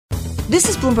This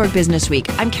is Bloomberg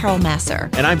Businessweek. I'm Carol Masser.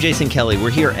 And I'm Jason Kelly. We're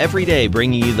here every day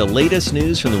bringing you the latest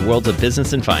news from the worlds of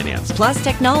business and finance. Plus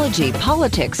technology,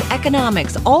 politics,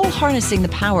 economics, all harnessing the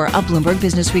power of Bloomberg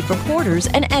Businessweek reporters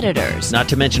and editors. Not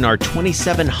to mention our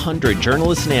 2,700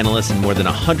 journalists and analysts in more than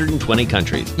 120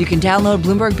 countries. You can download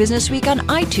Bloomberg Businessweek on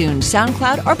iTunes,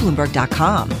 SoundCloud, or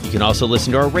Bloomberg.com. You can also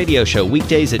listen to our radio show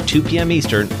weekdays at 2 p.m.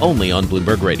 Eastern, only on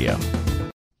Bloomberg Radio.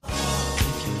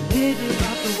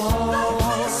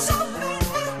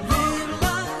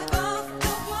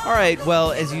 All right,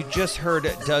 well, as you just heard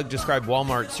Doug describe,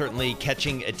 Walmart certainly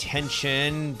catching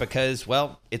attention because,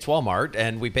 well, it's Walmart,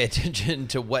 and we pay attention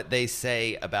to what they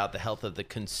say about the health of the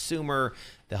consumer,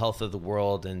 the health of the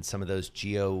world, and some of those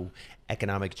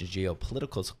geoeconomic to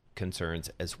geopolitical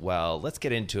concerns as well. Let's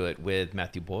get into it with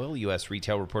Matthew Boyle, U.S.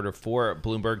 retail reporter for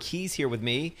Bloomberg. He's here with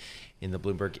me in the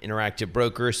Bloomberg Interactive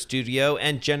Broker studio,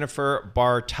 and Jennifer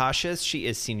Bartashus. She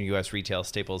is senior U.S. retail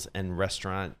staples and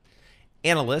restaurant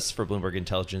analyst for Bloomberg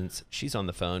Intelligence. She's on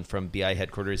the phone from BI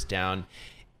headquarters down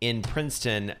in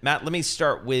Princeton. Matt, let me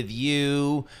start with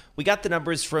you. We got the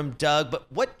numbers from Doug, but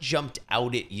what jumped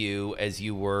out at you as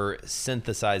you were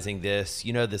synthesizing this?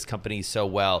 You know this company so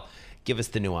well. Give us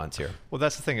the nuance here. Well,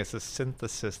 that's the thing. It's the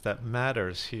synthesis that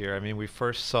matters here. I mean, we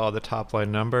first saw the top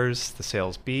line numbers, the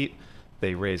sales beat.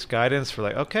 They raised guidance. We're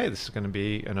like, okay, this is going to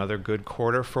be another good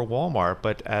quarter for Walmart.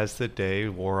 But as the day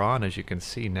wore on, as you can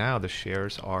see now, the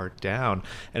shares are down.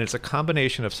 And it's a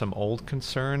combination of some old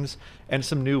concerns and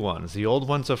some new ones. The old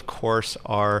ones, of course,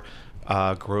 are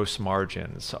gross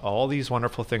margins. All these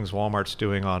wonderful things Walmart's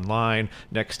doing online,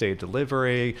 next day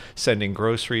delivery, sending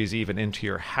groceries even into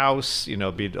your house,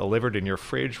 be delivered in your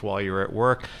fridge while you're at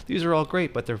work. These are all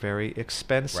great, but they're very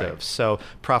expensive. Right. So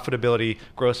profitability,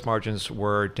 gross margins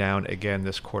were down again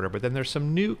this quarter. But then there's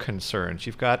some new concerns.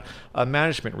 You've got a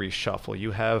management reshuffle.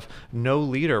 You have no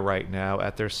leader right now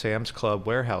at their Sam's Club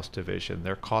warehouse division,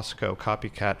 their Costco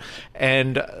copycat.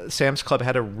 And Sam's Club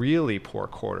had a really poor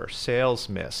quarter. Sales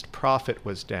missed. Profit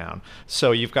was down.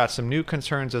 So you've got some new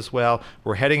concerns as well.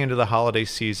 We're heading into the holiday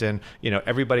season.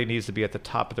 Everybody needs to be at the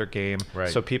top of their game. Right.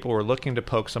 So people were looking to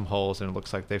poke some holes, and it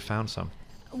looks like they found some.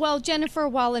 Well, Jennifer,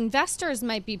 while investors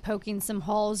might be poking some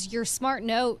holes, your smart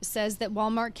note says that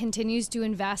Walmart continues to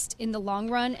invest in the long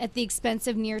run at the expense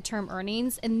of near-term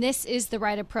earnings, and this is the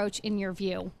right approach in your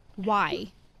view.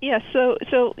 Why? Yeah, so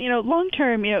long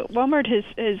term, Walmart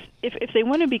has if they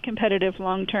want to be competitive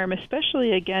long term,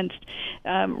 especially against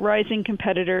rising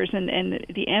competitors and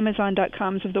the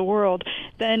Amazon.coms of the world,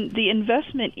 then the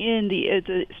investment in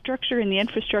the structure and the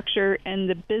infrastructure and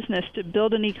the business to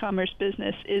build an e-commerce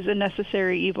business is a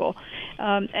necessary evil,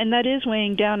 and that is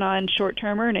weighing down on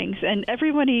short-term earnings. And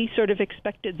everybody sort of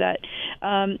expected that.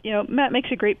 Matt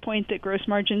makes a great point that gross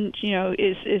margin,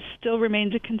 is still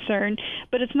remains a concern,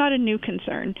 but it's not a new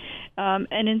concern.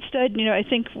 And instead, I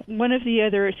think one of the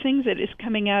other things that is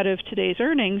coming out of today's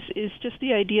earnings is just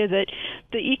the idea that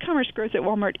the e-commerce growth that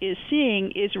Walmart is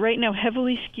seeing is right now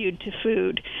heavily skewed to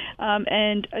food.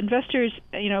 And investors,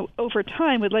 over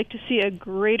time would like to see a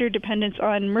greater dependence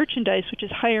on merchandise, which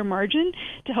is higher margin,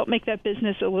 to help make that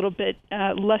business a little bit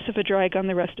less of a drag on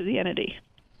the rest of the entity.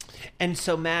 And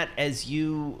so, Matt, as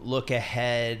you look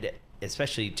ahead,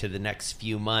 especially to the next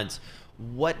few months,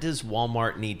 what does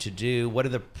Walmart need to do? What are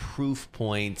the proof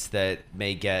points that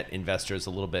may get investors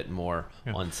a little bit more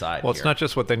on side? Well, it's not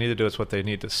just what they need to do, it's what they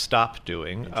need to stop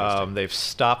doing. They've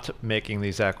stopped making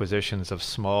these acquisitions of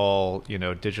small,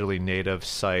 digitally native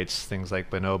sites, things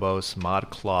like Bonobos,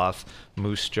 ModCloth,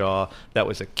 Moose Jaw. That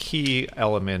was a key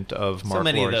element of Mark. So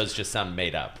many Lord's. Of those just sound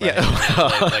made up, right?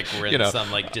 Yeah. like we're in some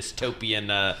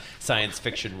dystopian science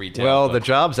fiction retail. Well, book. the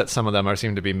jobs at some of them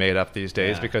seem to be made up these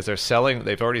days because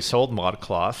they've already sold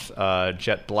ModCloth,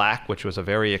 Jet Black, which was a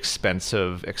very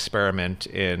expensive experiment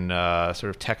in sort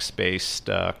of text-based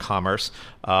commerce.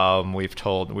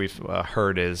 We've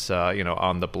heard is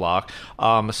on the block.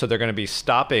 So they're going to be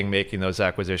stopping making those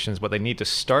acquisitions. What they need to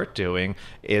start doing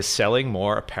is selling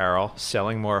more apparel,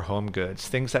 selling more home goods,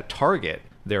 things that Target,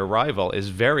 their rival, is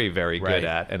very, very good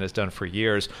at and has done for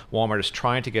years. Walmart is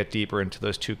trying to get deeper into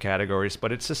those two categories,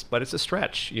 but it's a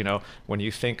stretch. When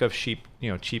you think of cheap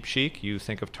chic, you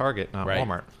think of Target, not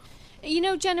Walmart.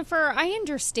 Jennifer, I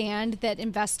understand that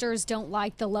investors don't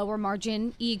like the lower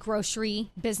margin e-grocery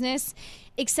business,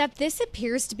 except this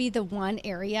appears to be the one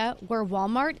area where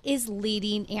Walmart is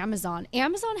leading Amazon.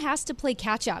 Amazon has to play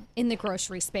catch up in the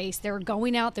grocery space. They're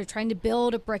going out, they're trying to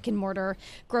build a brick and mortar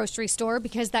grocery store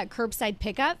because that curbside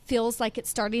pickup feels like it's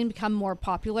starting to become more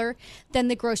popular than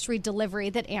the grocery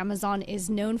delivery that Amazon is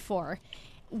known for.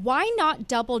 Why not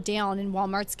double down, in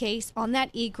Walmart's case, on that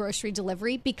e-grocery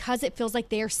delivery because it feels like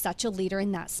they are such a leader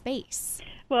in that space?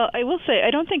 Well, I will say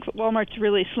I don't think Walmart's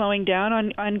really slowing down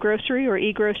on grocery or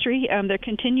e-grocery. They're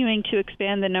continuing to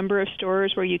expand the number of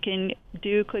stores where you can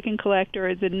do click and collect,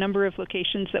 or the number of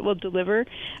locations that will deliver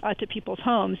to people's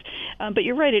homes. But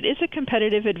you're right, it is a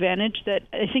competitive advantage that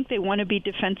I think they want to be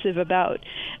defensive about.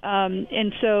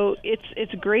 And so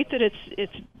it's great that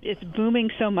it's booming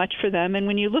so much for them. And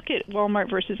when you look at Walmart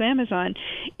versus Amazon,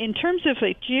 in terms of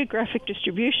like geographic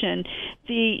distribution,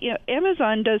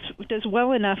 Amazon does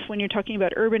well enough when you're talking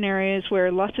about urban areas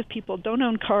where lots of people don't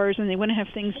own cars and they want to have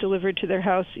things delivered to their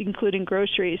house, including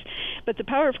groceries. But the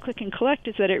power of click and collect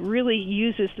is that it really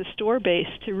uses the store base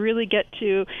to really get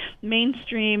to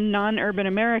mainstream non-urban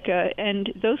America,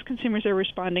 and those consumers are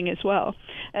responding as well.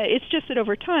 It's just that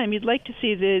over time you'd like to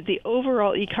see the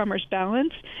overall e-commerce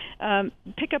balance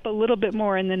pick up a little bit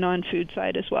more in the non-food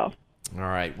side as well. All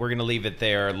right, we're going to leave it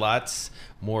there. Lots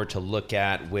more to look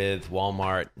at with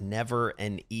Walmart. Never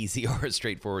an easy or a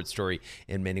straightforward story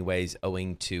in many ways,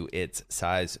 owing to its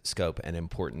size, scope, and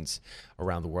importance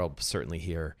around the world, certainly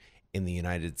here in the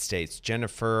United States.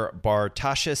 Jennifer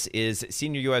Bartashus is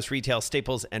Senior U.S. Retail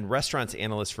Staples and Restaurants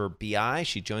Analyst for BI.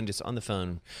 She joined us on the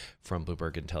phone from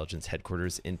Bloomberg Intelligence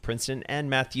headquarters in Princeton. And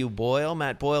Matthew Boyle,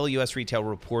 Matt Boyle, U.S. Retail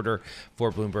Reporter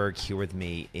for Bloomberg, here with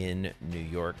me in New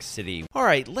York City. All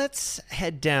right, let's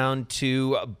head down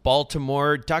to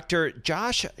Baltimore. Dr.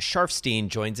 Josh Sharfstein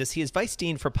joins us. He is Vice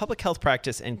Dean for Public Health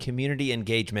Practice and Community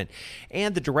Engagement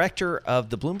and the Director of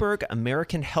the Bloomberg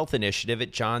American Health Initiative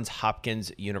at Johns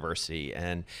Hopkins University.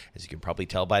 And as you can probably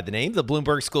tell by the name, the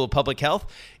Bloomberg School of Public Health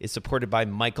is supported by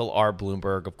Michael R.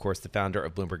 Bloomberg, of course, the founder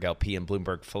of Bloomberg LP and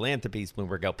Bloomberg Philanthropies,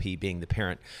 Bloomberg LP being the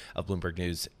parent of Bloomberg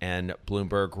News and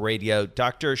Bloomberg Radio.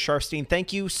 Dr. Sharfstein,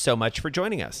 thank you so much for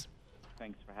joining us.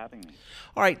 Thanks for having me.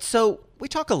 All right, so we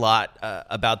talk a lot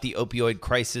about the opioid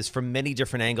crisis from many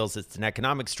different angles. It's an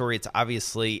economic story. It's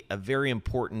obviously a very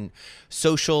important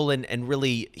social and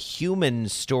really human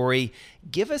story.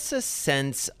 Give us a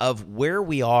sense of where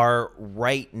we are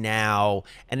right now.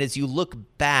 And as you look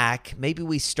back, maybe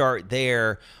we start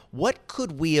there. What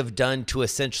could we have done to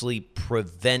essentially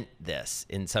prevent this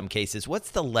in some cases?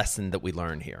 What's the lesson that we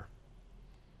learn here?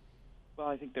 Well,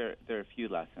 I think there are a few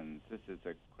lessons. This is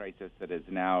a crisis that is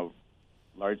now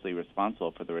largely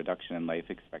responsible for the reduction in life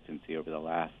expectancy over the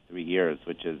last 3 years,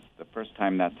 which is the first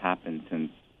time that's happened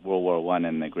since World War I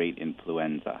and the Great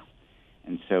Influenza.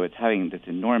 And so it's having this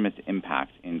enormous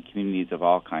impact in communities of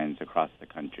all kinds across the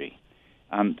country.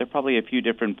 There are probably a few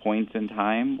different points in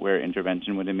time where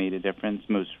intervention would have made a difference.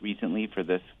 Most recently, for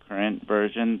this current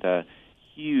version, the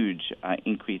huge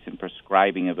increase in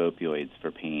prescribing of opioids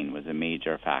for pain was a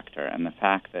major factor. And the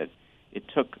fact that it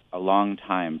took a long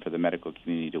time for the medical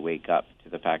community to wake up to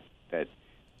the fact that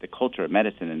the culture of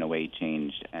medicine in a way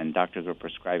changed, and doctors were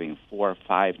prescribing 4 or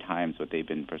 5 times what they've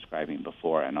been prescribing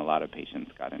before, and a lot of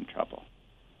patients got in trouble.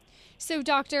 So,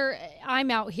 Doctor, I'm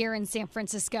out here in San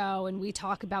Francisco, and we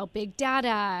talk about big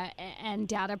data and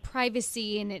data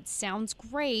privacy, and it sounds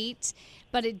great,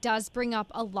 but it does bring up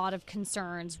a lot of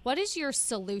concerns. What is your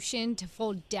solution to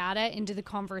fold data into the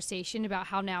conversation about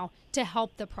how now to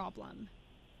help the problem?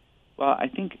 Well, I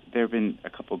think there have been a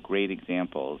couple great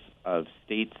examples of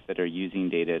states that are using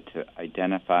data to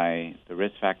identify the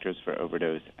risk factors for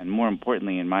overdose, and more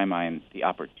importantly, in my mind, the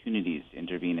opportunities to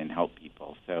intervene and help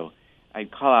people. So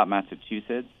I'd call out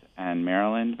Massachusetts and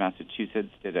Maryland. Massachusetts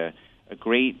did a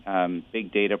great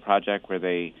big data project where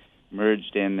they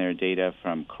merged in their data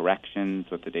from corrections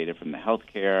with the data from the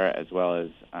healthcare, as well as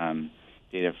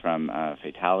data from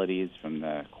fatalities from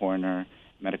the coroner,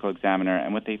 medical examiner.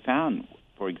 And what they found,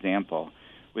 for example,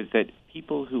 was that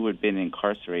people who had been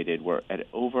incarcerated were at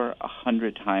over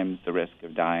 100 times the risk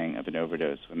of dying of an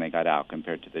overdose when they got out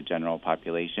compared to the general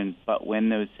population. But when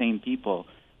those same people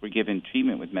were given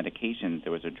treatment with medications,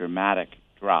 there was a dramatic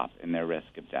drop in their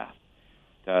risk of death.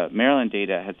 The Maryland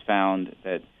data has found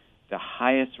that the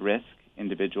highest risk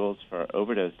individuals for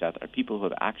overdose death are people who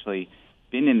have actually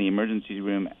been in the emergency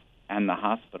room and the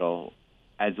hospital,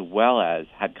 as well as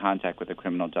had contact with the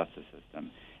criminal justice system.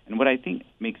 And what I think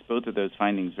makes both of those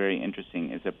findings very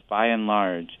interesting is that, by and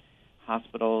large,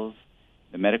 hospitals,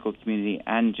 the medical community,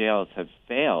 and jails have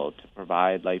failed to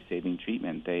provide life-saving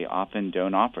treatment. They often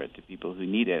don't offer it to people who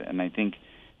need it. And I think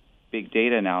big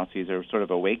data analyses are sort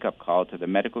of a wake-up call to the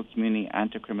medical community and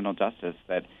to criminal justice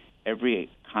that every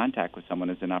contact with someone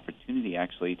is an opportunity,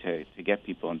 actually, to get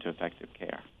people into effective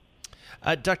care.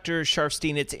 Dr.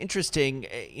 Sharfstein, it's interesting,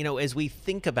 as we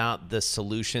think about the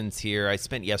solutions here. I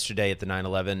spent yesterday at the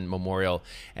 9/11 Memorial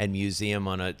and Museum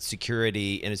on a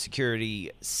security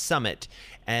summit,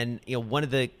 And one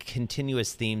of the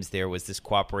continuous themes there was this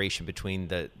cooperation between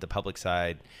the public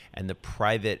side and the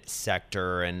private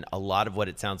sector. And a lot of what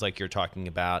it sounds like you're talking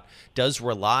about does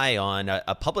rely on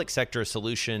a public sector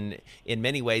solution in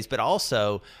many ways, but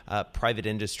also private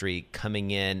industry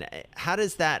coming in. How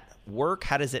does that work?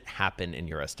 How does it happen in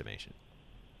your estimation?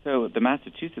 So the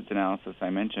Massachusetts analysis I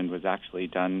mentioned was actually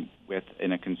done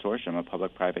in a consortium, a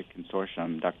public-private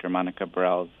consortium. Dr. Monica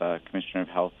Burrell's Commissioner of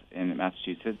Health in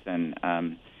Massachusetts,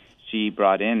 and she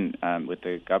brought in, with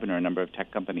the governor, a number of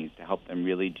tech companies to help them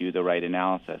really do the right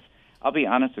analysis. I'll be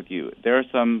honest with you, there are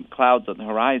some clouds on the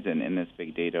horizon in this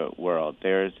big data world.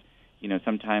 There's,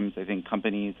 sometimes I think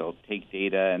companies will take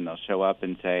data and they'll show up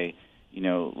and say,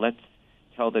 let's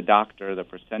tell the doctor the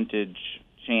percentage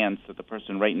chance that the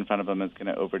person right in front of them is going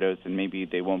to overdose and maybe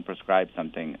they won't prescribe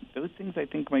something. Those things I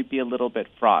think might be a little bit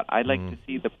fraught. I'd like to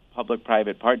see the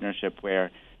public-private partnership where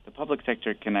the public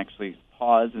sector can actually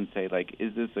pause and say,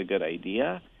 is this a good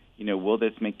idea? Will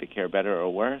this make the care better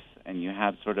or worse? And you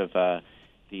have sort of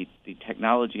the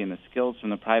technology and the skills from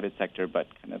the private sector, but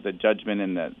kind of the judgment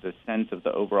and the sense of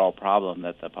the overall problem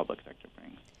that the public sector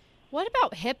brings. What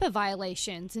about HIPAA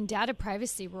violations and data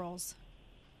privacy rules?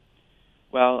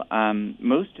 Well,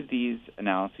 most of these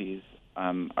analyses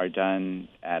are done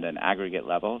at an aggregate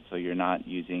level, so you're not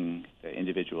using the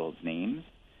individual's names.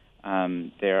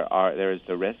 There is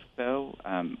the risk, though,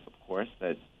 of course,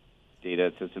 that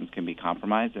data systems can be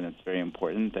compromised, and it's very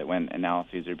important that when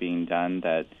analyses are being done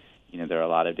that there are a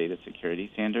lot of data security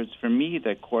standards. For me,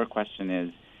 the core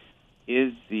question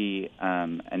is the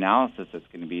analysis that's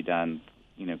going to be done,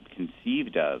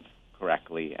 conceived of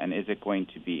correctly, and is it going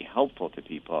to be helpful to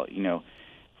people?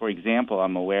 For example,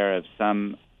 I'm aware of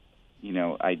some,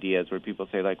 ideas where people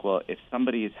say, well, if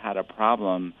somebody's had a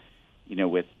problem,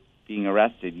 with being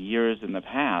arrested years in the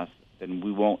past, then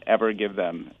we won't ever give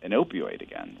them an opioid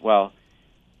again. Well,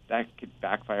 that could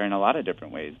backfire in a lot of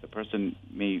different ways. The person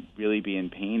may really be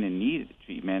in pain and need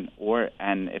treatment,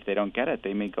 and if they don't get it,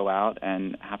 they may go out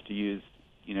and have to use,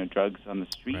 drugs on the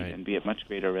street and be at much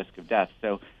greater risk of death.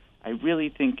 So I really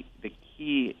think the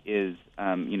key is,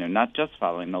 not just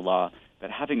following the law, but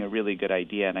having a really good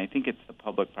idea. And I think it's the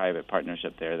public-private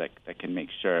partnership there that can make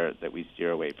sure that we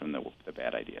steer away from the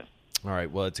bad ideas. All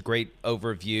right. Well, it's a great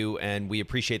overview, and we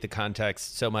appreciate the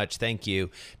context so much. Thank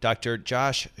you. Dr.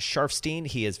 Josh Sharfstein,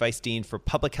 he is Vice Dean for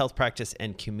Public Health Practice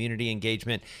and Community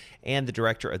Engagement and the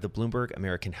Director of the Bloomberg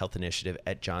American Health Initiative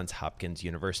at Johns Hopkins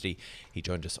University. He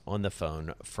joined us on the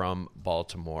phone from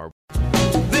Baltimore.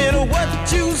 Then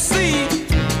what you see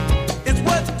is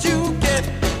what you get.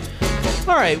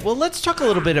 All right, well, let's talk a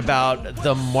little bit about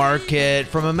the market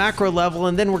from a macro level,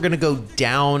 and then we're going to go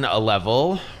down a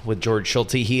level with George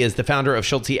Schultze. He is the founder of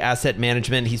Schultze Asset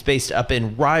Management. He's based up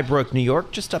in Rye Brook, New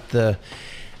York, just up the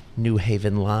New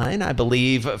Haven line, I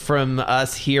believe, from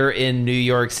us here in New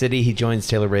York City. He joins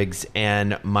Taylor Riggs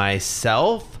and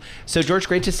myself. So, George,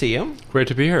 great to see you. Great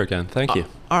to be here again. Thank you.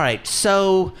 All right,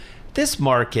 so this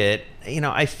market,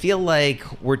 I feel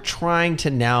like we're trying to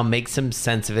now make some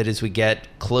sense of it as we get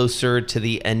closer to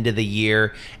the end of the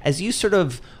year. As you sort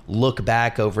of look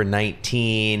back over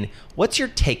 19, what's your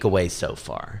takeaway so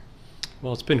far?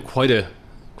 Well, it's been quite a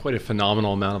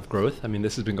phenomenal amount of growth. I mean,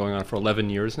 this has been going on for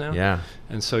 11 years now. Yeah.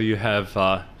 And so you have,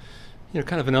 kind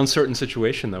of an uncertain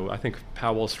situation, though. I think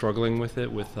Powell's struggling with it,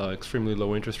 with extremely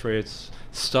low interest rates,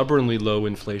 stubbornly low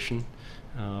inflation,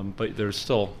 but there's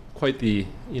still quite the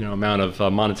amount of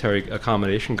monetary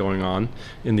accommodation going on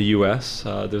in the U.S.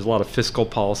 There's a lot of fiscal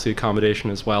policy accommodation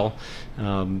as well.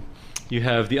 You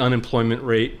have the unemployment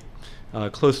rate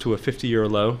close to a 50-year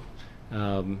low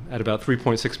at about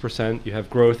 3.6%. You have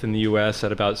growth in the U.S.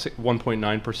 at about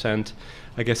 1.9%.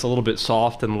 I guess a little bit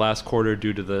soft in the last quarter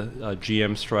due to the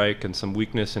GM strike and some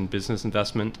weakness in business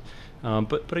investment.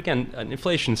 But again,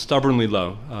 inflation stubbornly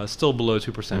low, still below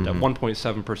 2% at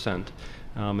 1.7%.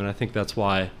 And I think that's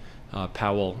why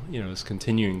Powell, is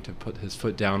continuing to put his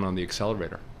foot down on the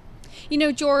accelerator.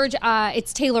 George,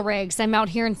 it's Taylor Riggs. I'm out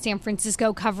here in San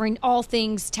Francisco covering all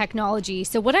things technology.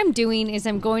 So what I'm doing is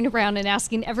I'm going around and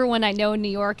asking everyone I know in New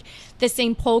York the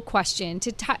same poll question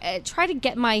to try to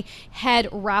get my head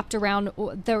wrapped around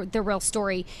the real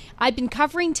story. I've been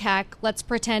covering tech. Let's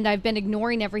pretend I've been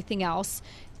ignoring everything else.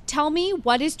 Tell me,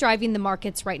 what is driving the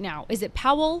markets right now? Is it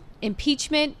Powell,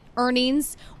 impeachment,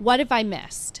 earnings? What have I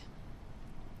missed?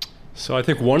 So I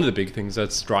think one of the big things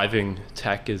that's driving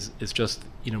tech is just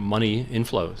money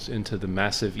inflows into the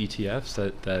massive ETFs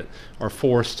that are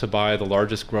forced to buy the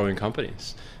largest growing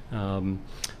companies.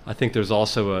 I think there's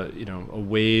also a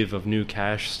wave of new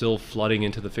cash still flooding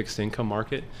into the fixed income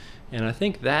market. And I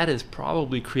think that is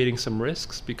probably creating some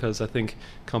risks, because I think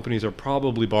companies are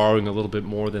probably borrowing a little bit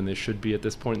more than they should be at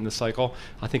this point in the cycle.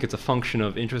 I think it's a function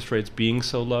of interest rates being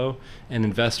so low and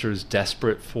investors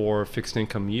desperate for fixed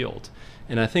income yield.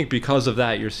 And I think because of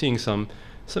that, you're seeing some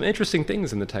interesting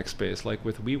things in the tech space, like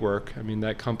with WeWork. I mean,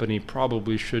 that company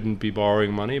probably shouldn't be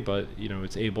borrowing money, but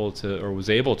it's able to, or was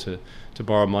able to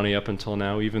borrow money up until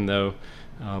now, even though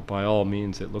by all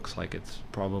means it looks like it's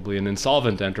probably an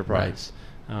insolvent enterprise.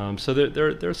 Right. So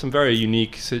there are some very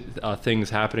unique things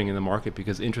happening in the market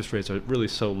because interest rates are really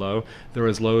so low. They're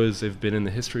as low as they've been in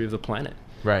the history of the planet.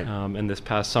 Right. And this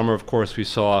past summer, of course, we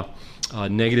saw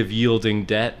negative yielding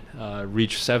debt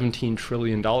reach $17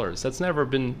 trillion. That's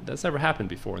never happened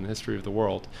before in the history of the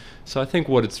world. So I think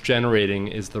what it's generating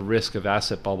is the risk of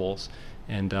asset bubbles,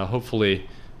 and hopefully,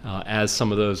 as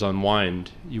some of those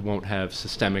unwind, you won't have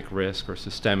systemic risk or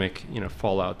systemic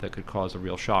fallout that could cause a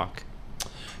real shock.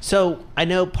 So I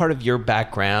know part of your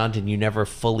background, and you never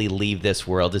fully leave this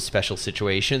world, is special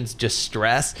situations,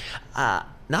 distress.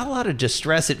 Not a lot of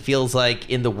distress, it feels like,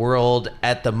 in the world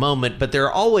at the moment, but there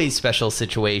are always special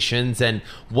situations. And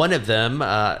one of them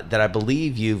that I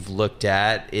believe you've looked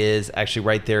at is actually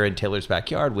right there in Taylor's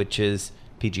backyard, which is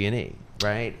PG&E,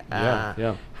 right?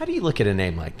 Yeah. How do you look at a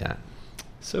name like that?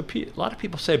 So a lot of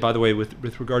people say, by the way,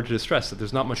 with regard to distress, that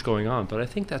there's not much going on, but I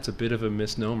think that's a bit of a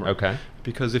misnomer. Okay.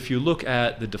 Because if you look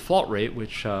at the default rate,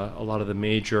 which a lot of the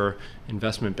major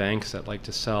investment banks that like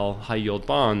to sell high-yield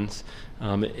bonds,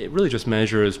 it really just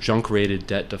measures junk-rated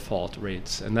debt default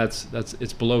rates, and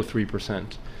it's below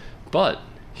 3%. But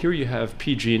here you have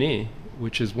PG&E,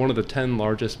 which is one of the 10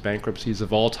 largest bankruptcies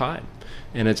of all time,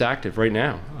 and it's active right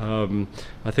now.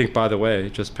 I think, by the way,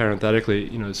 just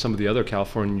parenthetically, some of the other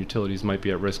California utilities might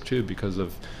be at risk too because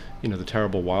of, the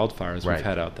terrible wildfires we've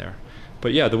had out there.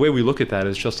 But yeah, the way we look at that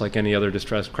is just like any other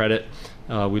distressed credit.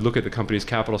 We look at the company's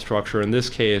capital structure. In this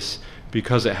case,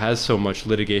 because it has so much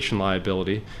litigation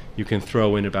liability, you can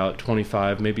throw in about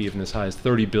 25, maybe even as high as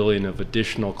 30 billion of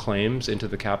additional claims into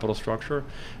the capital structure,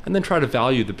 and then try to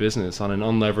value the business on an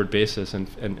unlevered basis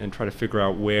and try to figure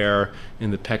out where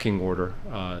in the pecking order,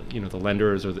 the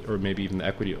lenders or maybe even the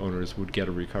equity owners would get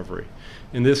a recovery.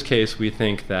 In this case, we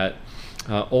think that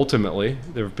ultimately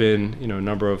there have been a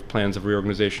number of plans of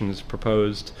reorganizations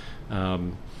proposed.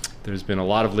 There's been a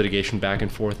lot of litigation back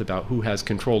and forth about who has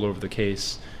control over the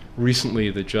case. Recently,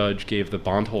 the judge gave the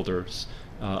bondholders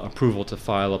approval to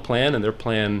file a plan, and their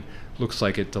plan looks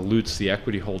like it dilutes the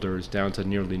equity holders down to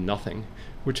nearly nothing,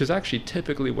 which is actually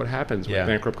typically what happens with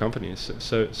bankrupt companies.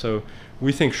 So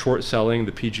we think short selling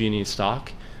the PG&E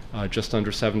stock just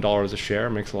under $7 a share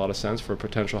makes a lot of sense for a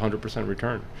potential 100%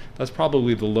 return. That's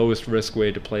probably the lowest risk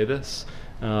way to play this.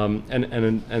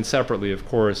 And separately, of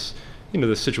course,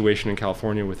 the situation in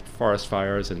California with forest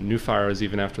fires and new fires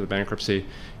even after the bankruptcy,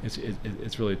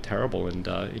 it's really terrible, and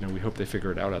we hope they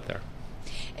figure it out there.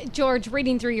 George,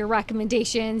 reading through your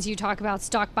recommendations, you talk about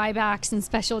stock buybacks and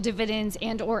special dividends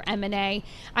and or M&A.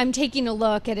 I'm taking a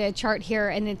look at a chart here,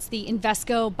 and it's the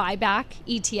Invesco buyback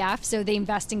ETF. So they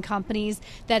invest in companies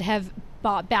that have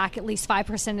bought back at least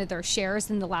 5% of their shares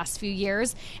in the last few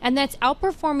years. And that's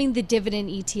outperforming the dividend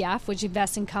ETF, which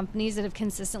invests in companies that have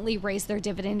consistently raised their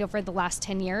dividend over the last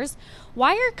 10 years.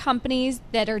 Why are companies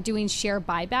that are doing share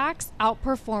buybacks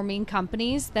outperforming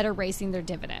companies that are raising their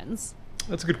dividends?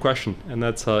 That's a good question, and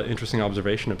that's an interesting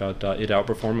observation about it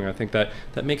outperforming. I think that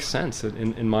makes sense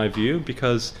in my view,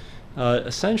 because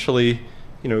essentially,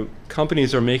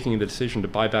 companies are making the decision to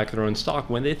buy back their own stock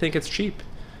when they think it's cheap.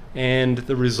 And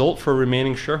the result for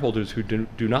remaining shareholders who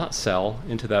do not sell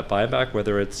into that buyback,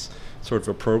 whether it's sort of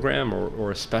a program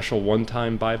or a special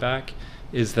one-time buyback,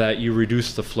 is that you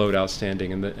reduce the float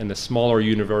outstanding, and the smaller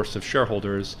universe of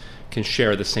shareholders can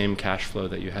share the same cash flow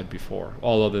that you had before,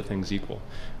 all other things equal.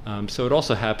 So it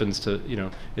also happens to,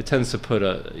 it tends to put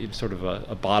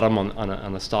a bottom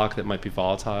on a stock that might be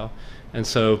volatile. And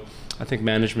so I think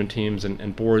management teams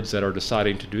and boards that are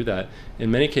deciding to do that,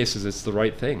 in many cases it's the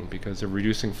right thing, because they're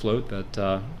reducing float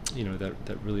that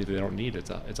really they don't need.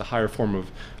 It's a higher form of,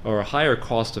 or a higher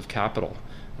cost of capital,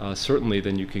 certainly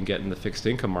than you can get in the fixed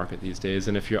income market these days.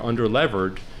 And if you're under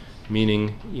levered,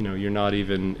 meaning you're not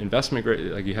even investment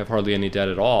grade, like you have hardly any debt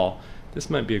at all, this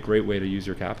might be a great way to use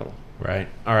your capital. Right.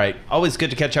 All right. Always good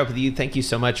to catch up with you. Thank you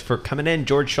so much for coming in.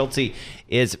 George Schultze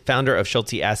is founder of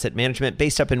Schultze Asset Management,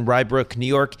 based up in Rye Brook, New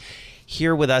York,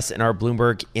 here with us in our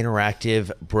Bloomberg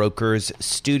Interactive Brokers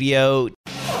studio.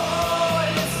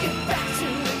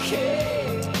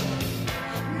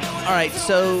 All right,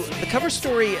 so the cover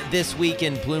story this week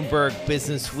in Bloomberg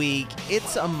Businessweek,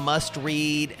 it's a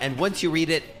must-read, and once you read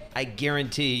it, I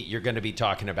guarantee you're going to be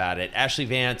talking about it. Ashlee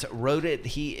Vance wrote it.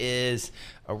 He is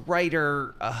a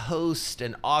writer, a host,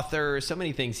 an author, so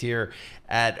many things here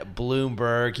at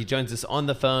Bloomberg. He joins us on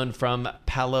the phone from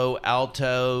Palo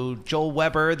Alto. Joel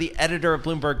Weber, the editor of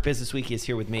Bloomberg Businessweek, is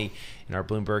here with me in our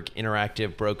Bloomberg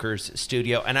Interactive Brokers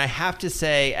studio. And I have to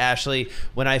say, Ashlee,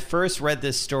 when I first read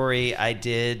this story, I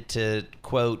did, to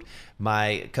quote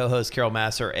my co-host Carol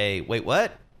Masser, a wait,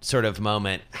 what? Sort of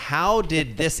moment. How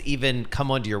did this even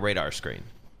come onto your radar screen?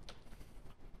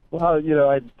 Well,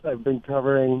 I've been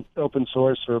covering open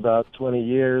source for about 20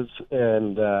 years,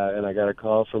 and I got a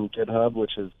call from GitHub,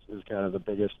 which is kind of the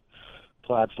biggest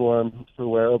platform for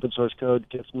where open source code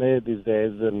gets made these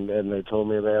days, and they told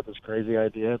me they had this crazy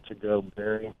idea to go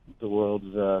bury the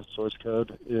world's source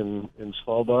code in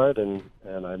Svalbard,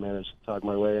 and I managed to talk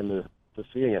my way into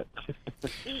seeing it.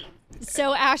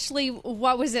 So, Ashlee,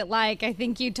 what was it like? I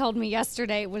think you told me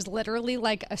yesterday it was literally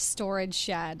like a storage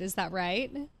shed. Is that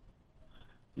right?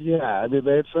 Yeah, I mean,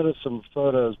 they had sent us some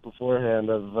photos beforehand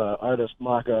of artist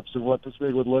mock-ups of what this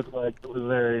thing would look like. It was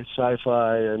very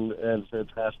sci-fi and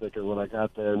fantastic. And when I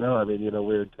got there, we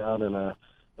were down in a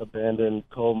abandoned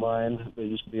coal mine that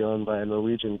used to be owned by a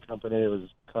Norwegian company. It was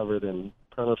covered in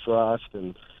permafrost,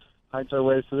 and hiked our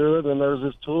way through it, and there was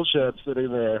this tool shed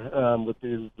sitting there with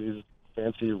these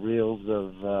fancy reels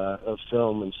of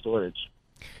film and storage.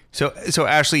 So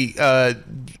Ashlee,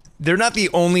 they're not the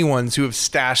only ones who have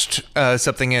stashed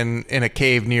something in a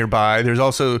cave nearby. There's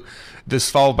also this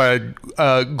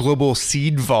Svalbard global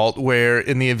seed vault, where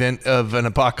in the event of an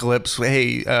apocalypse,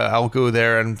 hey, I'll go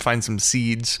there and find some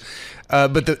seeds.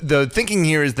 But the thinking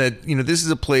here is that this is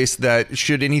a place that,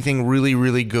 should anything really,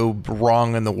 really go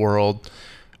wrong in the world,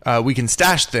 we can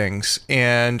stash things.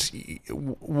 And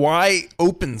why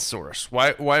open source?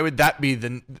 Why would that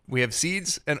be we have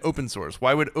seeds and open source?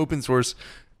 Why would open source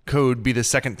code be the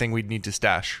second thing we'd need to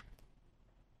stash?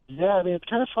 Yeah, I mean, it's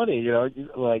kind of funny,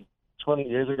 like 20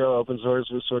 years ago, open source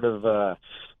was sort of a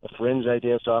fringe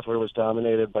idea. Software was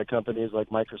dominated by companies like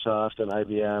Microsoft and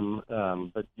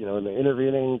IBM. But, in the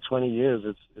intervening 20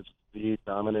 years, it's the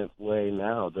dominant way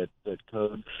now that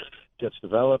code gets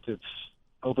developed.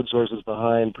 Open source is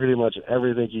behind pretty much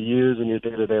everything you use in your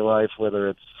day-to-day life, whether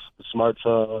it's the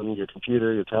smartphone, your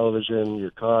computer, your television,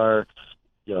 your car.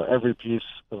 Every piece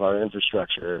of our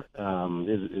infrastructure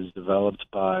is developed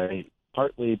by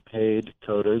partly paid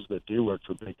coders that do work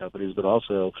for big companies, but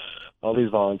also all these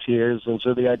volunteers. And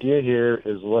so the idea here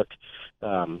is, look,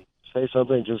 say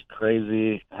something just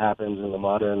crazy happens and the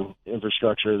modern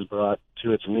infrastructure is brought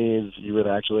to its knees, you would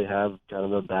actually have kind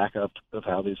of a backup of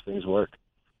how these things work.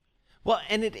 Well,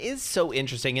 and it is so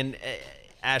interesting. And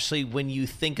Ashlee, when you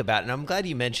think about it, and I'm glad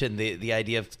you mentioned the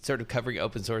idea of sort of covering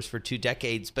open source for 2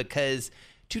 decades, because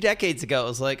 2 decades ago, it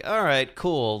was like, all right,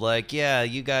 cool. Like, yeah,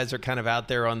 you guys are kind of out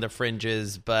there on the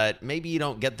fringes, but maybe you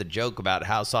don't get the joke about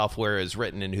how software is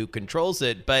written and who controls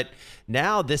it. But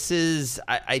now this is,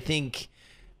 I think,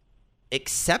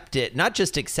 accepted, not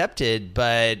just accepted,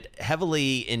 but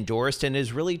heavily endorsed, and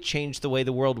has really changed the way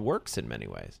the world works in many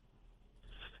ways.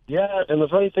 Yeah, and the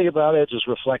funny thing about it, just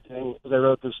reflecting as I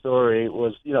wrote this story,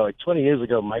 was, 20 years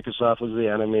ago, Microsoft was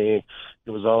the enemy.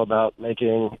 It was all about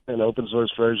making an open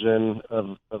source version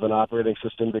of an operating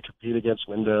system to compete against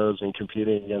Windows and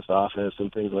competing against Office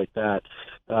and things like that.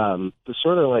 The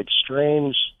sort of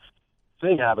strange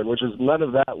thing happened, which is none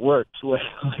of that worked. Like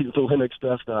the Linux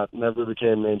desktop never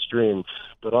became mainstream.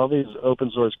 But all these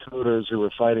open source coders who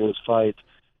were fighting this fight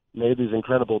made these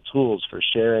incredible tools for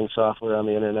sharing software on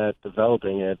the internet,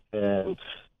 developing it, and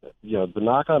the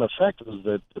knock-on effect was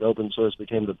that open source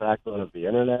became the backbone of the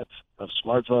internet, of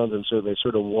smartphones, and so they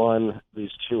sort of won these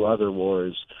 2 other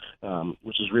wars,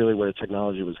 which is really where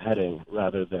technology was heading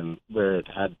rather than where it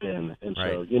had been. And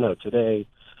right. So, today,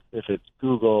 if it's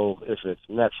Google, if it's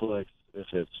Netflix, if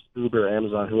it's Uber,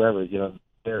 Amazon, whoever,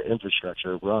 their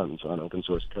infrastructure runs on open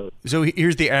source code. So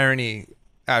here's the irony,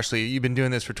 Ashlee. You've been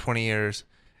doing this for 20 years.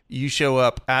 You show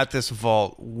up at this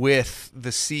vault with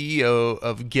the CEO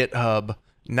of GitHub,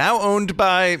 now owned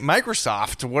by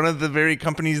Microsoft, one of the very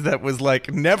companies that was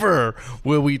like, never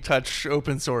will we touch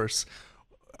open source.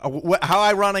 How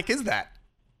ironic is that?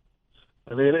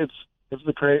 I mean, it's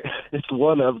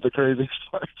one of the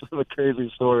craziest parts of a crazy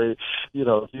story.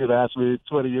 If you had asked me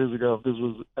 20 years ago if this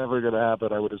was ever going to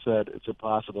happen, I would have said it's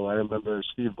impossible. I remember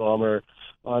Steve Ballmer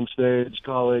on stage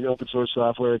calling open source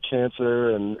software cancer,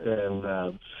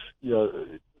 and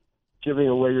giving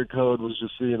away your code was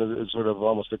just seen as sort of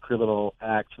almost a criminal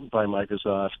act by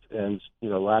Microsoft. And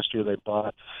last year they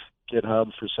bought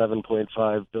GitHub for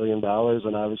 $7.5 billion,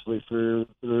 and obviously threw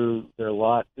their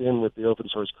lot in with the open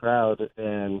source crowd.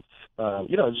 And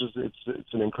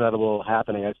it's an incredible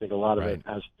happening. I think a lot of it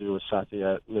has to do with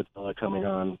Satya Nadella coming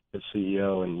on as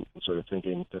CEO and sort of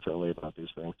thinking differently about these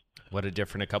things. What a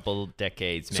different couple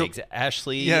decades makes. So,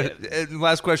 Ashlee. Yeah.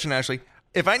 Last question, Ashlee.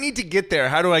 If I need to get there,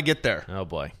 how do I get there? Oh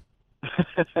boy.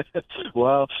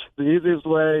 Well, the easiest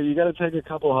way, you got to take a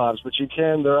couple hops, but you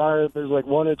can. There's like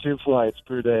 1 or 2 flights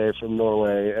per day from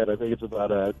Norway, and I think it's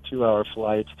about a 2-hour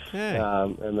flight. Hey.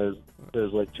 And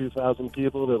there's like 2,000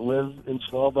 people that live in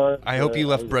Svalbard. I hope you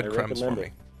left breadcrumbs for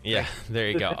me. Yeah, there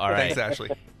you go. All right. Thanks,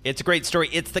 Ashlee. It's a great story.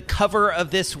 It's the cover of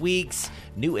this week's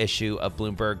new issue of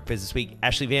Bloomberg Businessweek.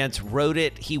 Ashlee Vance wrote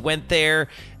it. He went there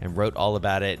and wrote all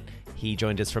about it. He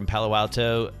joined us from Palo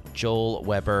Alto. Joel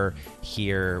Weber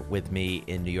here with me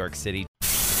in New York City.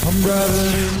 I'm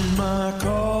driving in my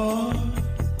car.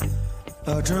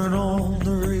 I turn on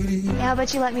the radio. How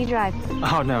about you let me drive?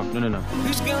 Oh, no.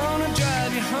 Who's gonna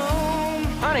drive you home?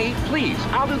 Honey, please,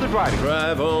 I'll do the driving.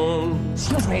 Drive on.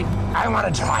 Excuse me, I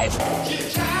want to drive.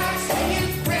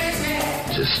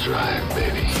 Just drive,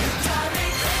 baby.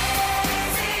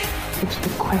 It's the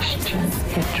question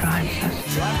that drives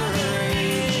us.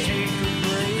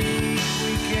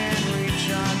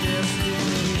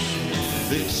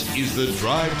 This is the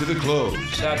drive to the close.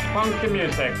 That funky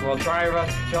music will drive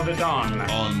us till the dawn.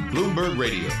 On Bloomberg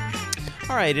Radio.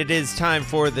 All right, it is time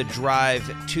for the drive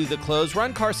to the close.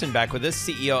 Ron Carson back with us,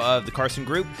 CEO of the Carson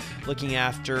Group, looking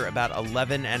after about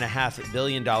 $11.5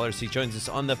 billion. He joins us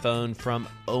on the phone from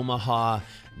Omaha,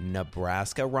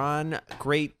 Nebraska. Ron,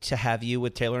 great to have you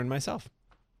with Taylor and myself.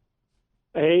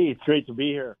 Hey, it's great to be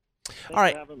here. Thanks All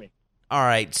right. for having me. All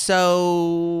right,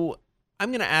 so I'm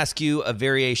going to ask you a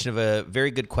variation of a very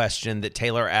good question that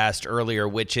Taylor asked earlier,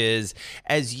 which is,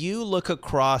 as you look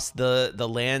across the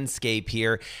landscape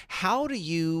here, how do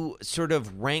you sort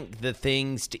of rank the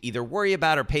things to either worry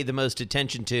about or pay the most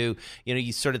attention to? You know,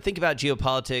 you sort of think about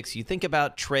geopolitics, you think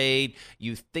about trade,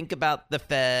 you think about the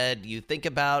Fed, you think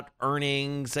about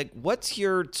earnings. Like, what's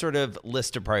your sort of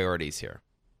list of priorities here?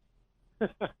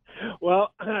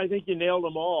 Well, I think you nailed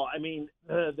them all. I mean,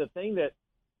 the thing that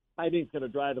I think is going to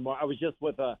drive the market. I was just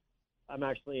with I'm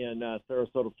actually in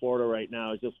Sarasota, Florida right now.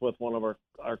 I was just with one of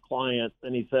our clients,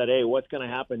 and he said, hey, what's going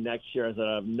to happen next year? I said,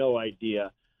 I have no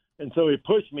idea. And so he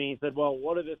pushed me. He said, well,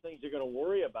 what are the things you're going to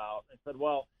worry about? I said,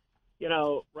 well,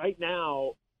 right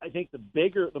now, I think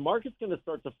the market's going to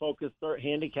start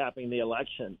handicapping the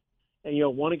election.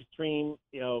 And, one extreme,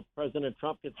 President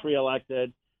Trump gets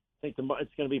reelected. I think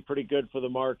it's going to be pretty good for the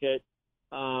market.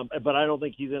 But I don't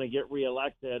think he's going to get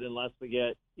reelected unless we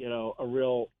get, a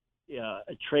real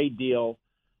a trade deal.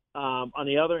 On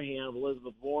the other hand,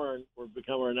 Elizabeth Warren will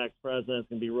become our next president. It's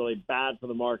going to be really bad for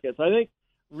the markets. I think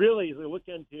really as we look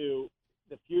into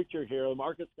the future here, the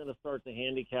market's going to start to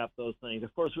handicap those things.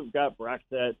 Of course, we've got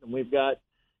Brexit and we've got,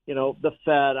 the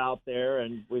Fed out there,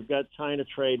 and we've got China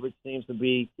trade, which seems to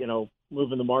be,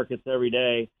 moving the markets every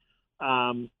day.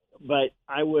 But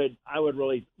I would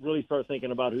really start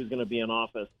thinking about who's going to be in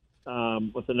office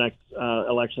with the next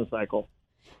election cycle.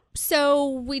 So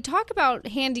we talk about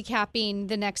handicapping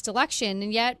the next election,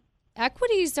 and yet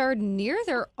equities are near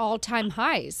their all-time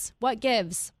highs. What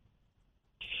gives?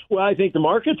 Well, I think the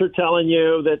markets are telling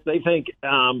you that they think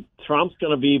Trump's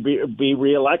going to be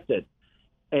reelected.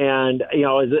 And,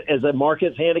 as the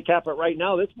market's handicap it right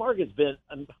now, this market's been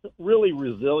really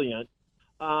resilient.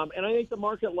 And I think the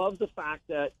market loves the fact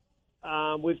that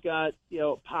we've got,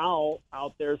 Powell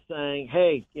out there saying,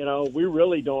 hey, we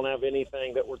really don't have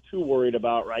anything that we're too worried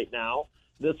about right now.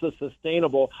 This is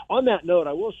sustainable. On that note,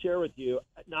 I will share with you,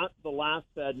 not the last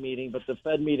Fed meeting, but the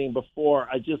Fed meeting before,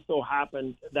 I just so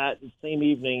happened that the same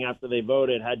evening after they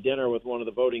voted, had dinner with one of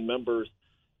the voting members.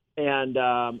 And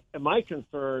my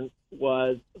concern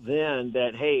was then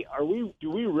that, hey, do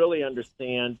we really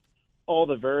understand all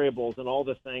the variables and all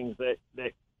the things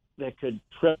that could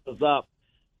trip us up?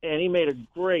 And he made a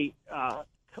great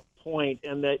point,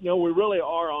 and that, we really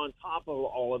are on top of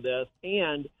all of this.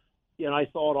 And, I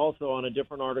saw it also on a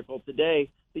different article today.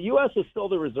 The U.S. is still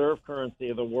the reserve currency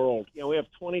of the world. We have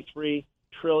 $23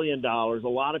 trillion. A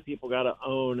lot of people got to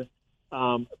own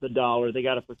the dollar. They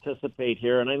got to participate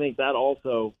here. And I think that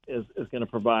also is going to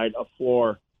provide a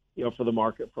floor, for the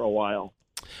market for a while.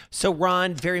 So,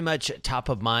 Ron, very much top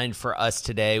of mind for us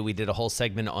today. We did a whole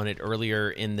segment on it earlier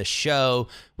in the show,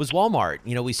 was Walmart.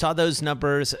 We saw those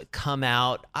numbers come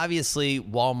out. Obviously,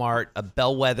 Walmart, a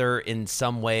bellwether in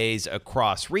some ways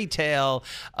across retail,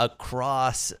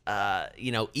 across,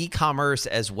 e-commerce,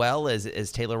 as well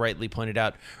as Taylor rightly pointed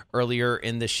out earlier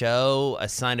in the show, a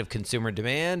sign of consumer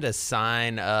demand, a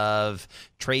sign of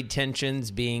trade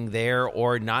tensions being there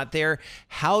or not there.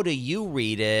 How do you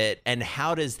read it, and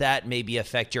how does that maybe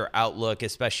affect your outlook,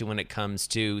 especially when it comes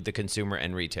to the consumer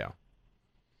and retail?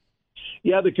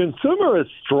 Yeah, the consumer is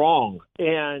strong,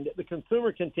 and the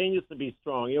consumer continues to be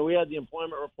strong. We had the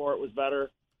employment report was better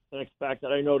than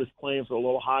expected. I noticed claims were a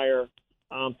little higher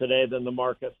today than the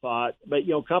market thought. But,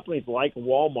 companies like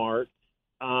Walmart,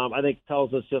 I think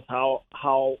tells us just how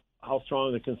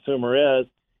strong the consumer is.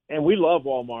 And we love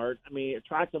Walmart. I mean,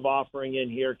 attractive offering in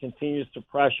here continues to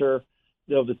pressure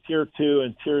the tier 2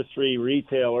 and tier 3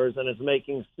 retailers, and is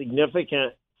making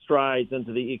significant strides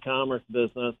into the e-commerce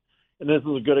business. And this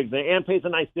is a good example. And pays a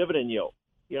nice dividend yield.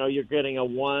 You're getting a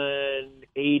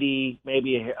 180,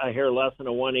 maybe a hair less than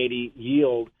a 180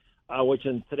 yield, which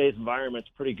in today's environment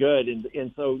is pretty good.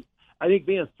 And so I think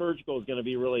being surgical is going to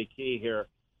be really key here.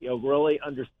 Really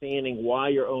understanding why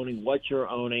you're owning what you're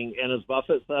owning. And as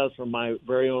Buffett says from my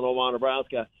very own Omaha,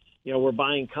 Nebraska, we're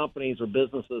buying companies or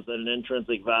businesses at an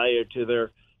intrinsic value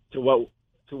to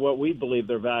what we believe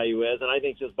their value is. And I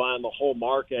think just buying the whole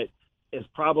market is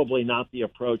probably not the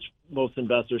approach most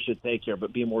investors should take here,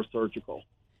 but be more surgical.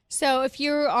 So if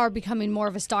you are becoming more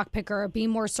of a stock picker, be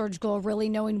more surgical, really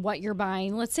knowing what you're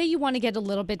buying. Let's say you want to get a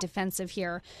little bit defensive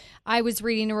here. I was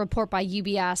reading a report by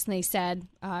UBS, and they said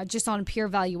just on a pure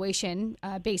valuation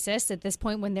basis at this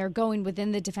point, when they're going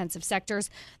within the defensive sectors,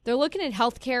 they're looking at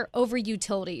healthcare over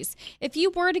utilities. If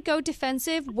you were to go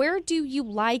defensive, where do you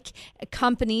like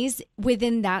companies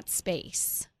within that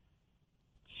space?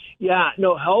 Yeah,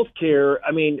 no, healthcare,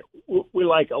 I mean, we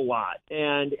like a lot.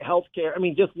 And healthcare, I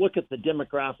mean, just look at the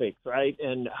demographics, right,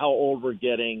 and how old we're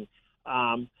getting.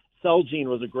 Celgene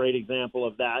was a great example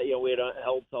of that. We had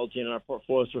held Celgene in our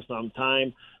portfolios for some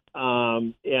time.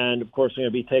 And, of course, we're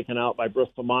going to be taken out by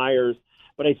Bristol Myers.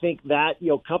 But I think that,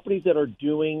 companies that are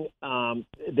doing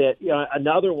that,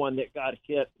 another one that got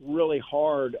hit really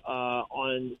hard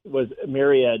was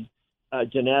Myriad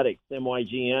Genetics,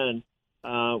 MYGN.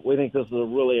 We think this is a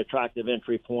really attractive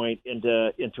entry point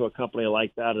into a company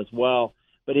like that as well.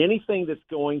 But anything that's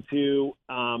going to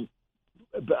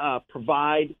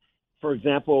provide, for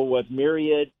example, with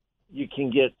Myriad, you can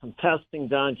get some testing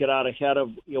done, get out ahead of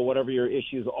whatever your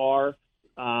issues are,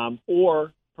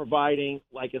 or providing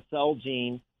like a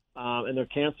Celgene and their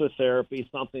cancer therapy,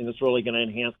 something that's really going to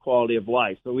enhance quality of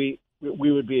life. So we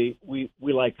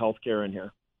like healthcare in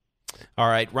here. All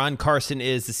right. Ron Carson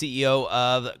is the CEO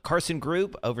of Carson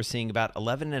Group, overseeing about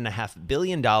 $11.5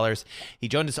 billion. He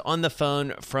joined us on the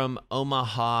phone from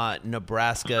Omaha,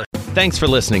 Nebraska. Thanks for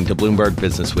listening to Bloomberg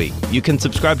Businessweek. You can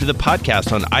subscribe to the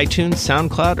podcast on iTunes,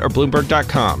 SoundCloud, or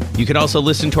Bloomberg.com. You can also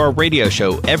listen to our radio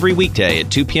show every weekday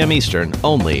at 2 p.m. Eastern,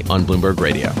 only on Bloomberg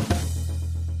Radio.